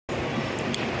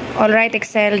Alright,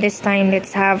 Excel, this time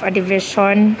let's have a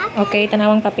division. Okay,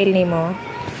 tanawang papel nimo.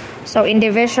 So, in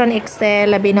division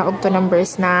Excel, labi na og to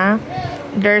numbers na.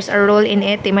 There's a rule in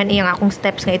it. Timan iyang akong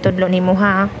steps nga itudlo nimo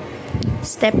ha.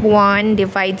 Step 1,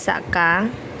 divide sa ka.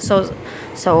 So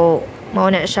mao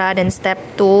na siya. Then step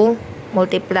 2,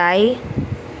 multiply.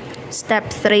 Step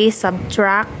 3,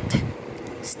 subtract.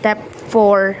 Step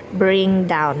 4, bring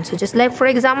down. So, just like for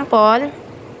example,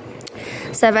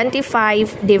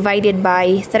 75 divided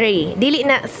by 3. Dili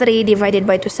na 3 divided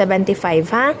by 275,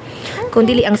 ha? Kung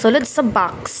dili ang sulod sa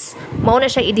box, mao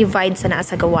na siya i-divide sa naa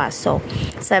sa gawas. So,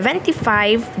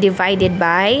 75 divided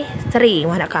by 3.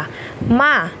 Wala ka.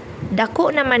 Ma,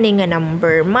 dako naman ni nga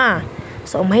number, ma.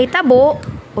 So, mahitabo,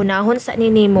 unahon sa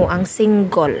ninimo ang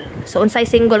single. So, unsay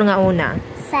single nga una?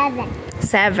 7.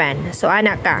 So,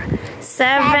 anak ka.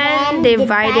 7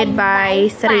 divided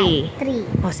by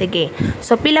 3. O, sige.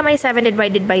 So, pila may 7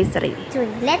 divided by 3?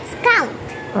 3. Let's count.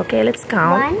 Okay, let's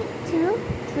count. 1, 2,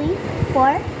 3,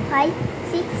 4, 5,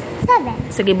 6, 7.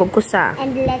 Sige, bugkusa.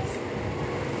 And let's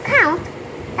count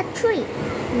at 3.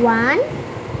 1,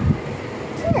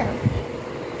 2.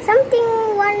 Something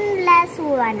one last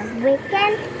one. We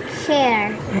can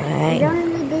share. Right.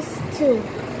 Only this 2.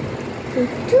 So, 2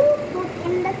 put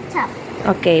in the top.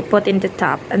 Okay, put in the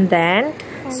top. And then,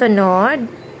 sunod.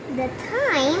 The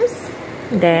times.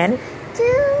 Then, 2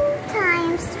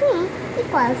 times 3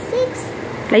 equals 6.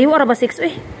 layo ara ba 6?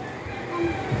 Eh. And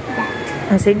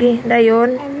that. Sige,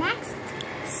 dayon. And next,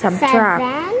 Subtract.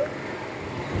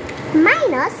 7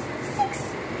 minus 6.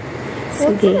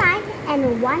 Sige. 49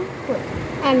 and 1 put.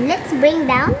 And let's bring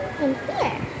down in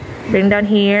here. Bring down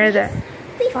here the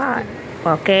 15.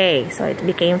 5. Okay, so it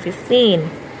became 15.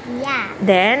 Yeah.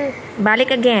 Then, balik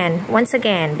again. Once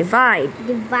again, divide.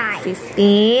 Divide.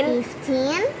 15.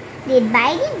 15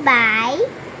 divided by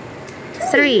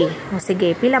 3. O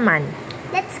sige, pila man.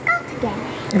 Let's count again.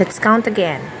 Let's count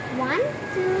again. 1,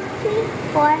 2, 3,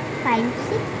 4, 5,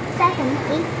 6,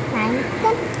 7, 8, 9,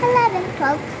 10, 11,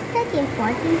 12, 13,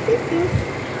 14, 15.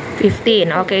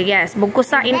 15. Okay, yes.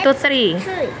 Bugkusa into 3. 1, 2,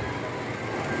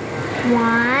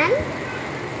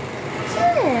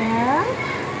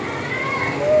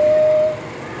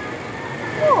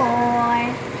 4,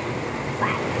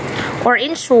 5. Or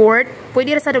in short,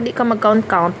 pwede ra sa di ka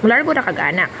mag-count-count, mula ra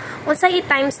kagana. Unsay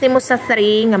i-times nimo sa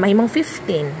 3 nga mahimong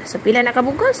 15. So pila na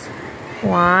kabugos?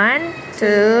 1,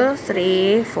 2,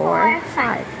 3, 4,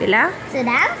 5. Pila? So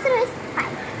the answer is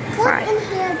 5. Put in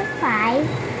here the 5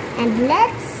 and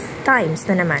let's Times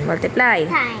na naman. Multiply.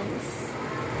 times.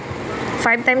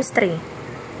 5 times 3.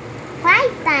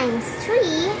 5 times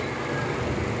 3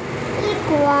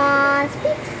 equals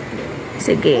 50.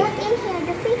 Sige. Put in here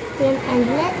the 15 and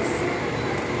let's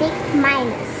take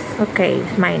minus. Okay,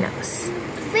 minus.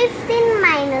 15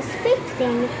 minus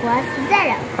 15 equals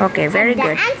 0. Okay, very and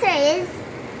good. The answer is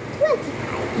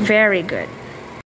 25. Very good.